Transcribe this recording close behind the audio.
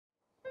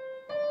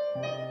I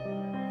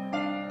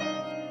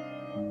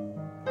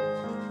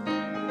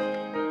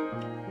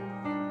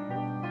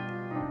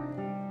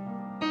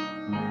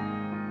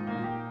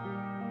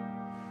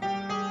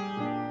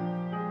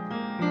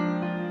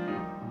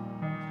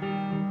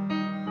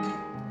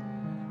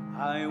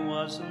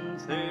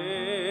wasn't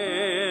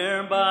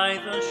there by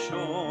the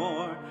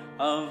shore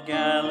of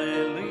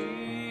Galilee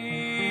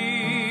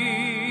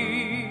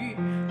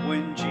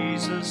when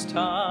Jesus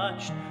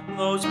touched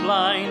those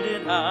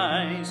blinded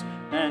eyes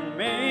and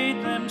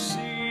made them see.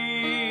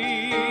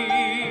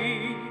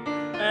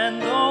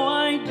 And though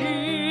I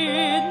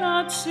did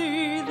not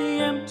see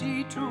the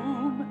empty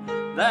tomb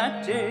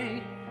that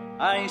day,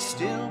 I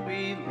still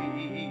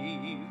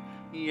believe.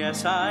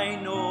 Yes, I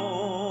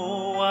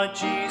know what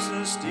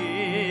Jesus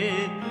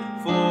did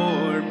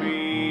for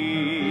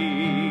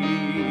me.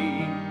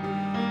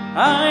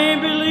 I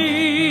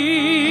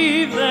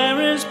believe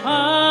there is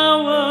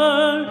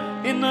power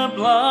in the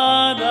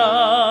blood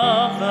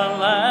of the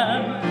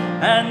Lamb,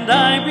 and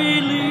I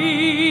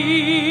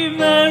believe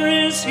there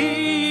is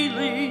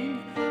healing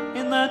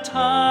in the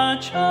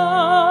touch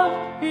of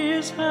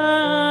His hand.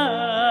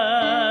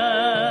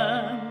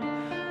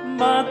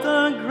 But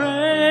the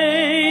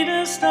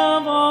greatest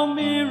of all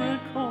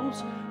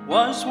miracles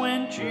was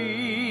when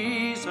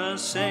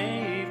Jesus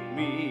saved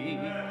me.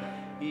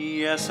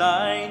 Yes,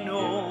 I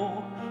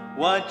know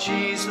what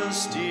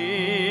Jesus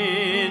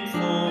did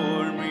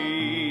for me.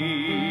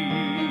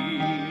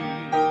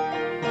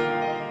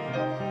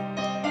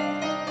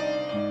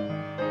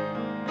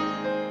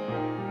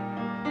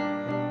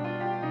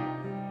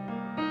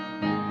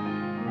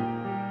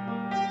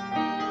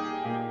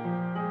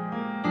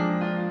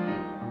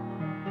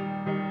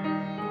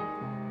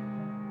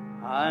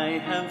 I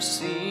have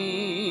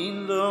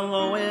seen the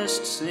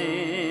lowest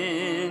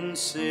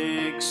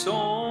sin-sick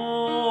soul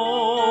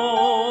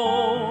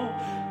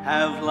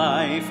have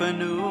life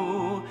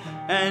anew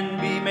and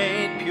be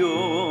made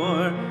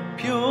pure,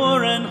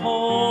 pure and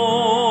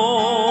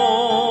whole.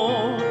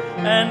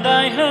 And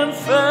I have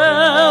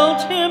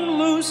felt Him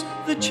loose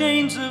the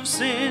chains of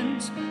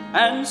sins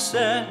and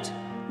set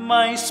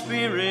my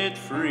spirit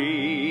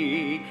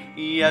free.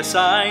 Yes,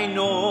 I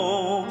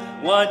know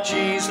what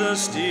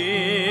Jesus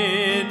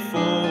did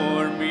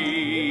for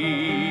me.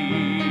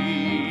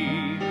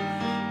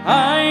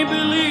 I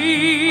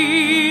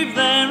believe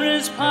there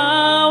is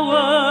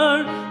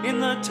power in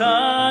the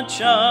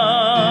touch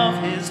of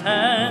His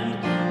hand,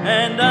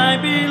 and I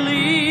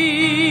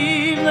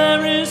believe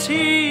there is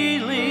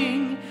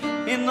healing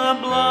in the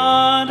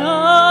blood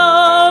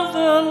of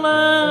the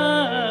Lamb.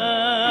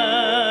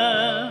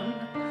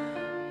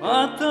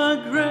 But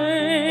the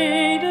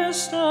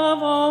greatest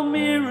of all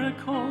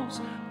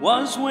miracles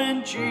was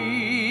when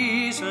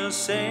Jesus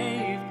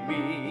saved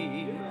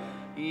me.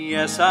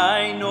 Yes,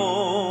 I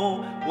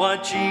know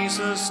what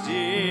Jesus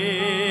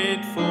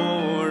did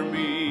for me.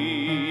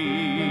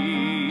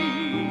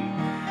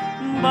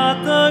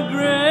 But the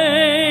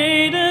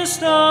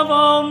greatest of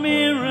all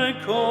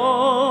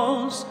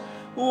miracles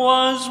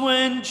was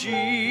when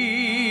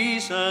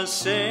Jesus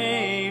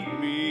saved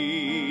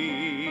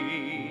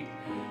me.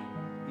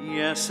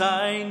 Yes,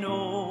 I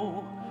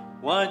know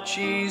what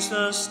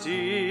Jesus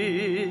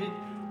did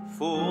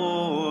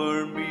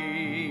for me.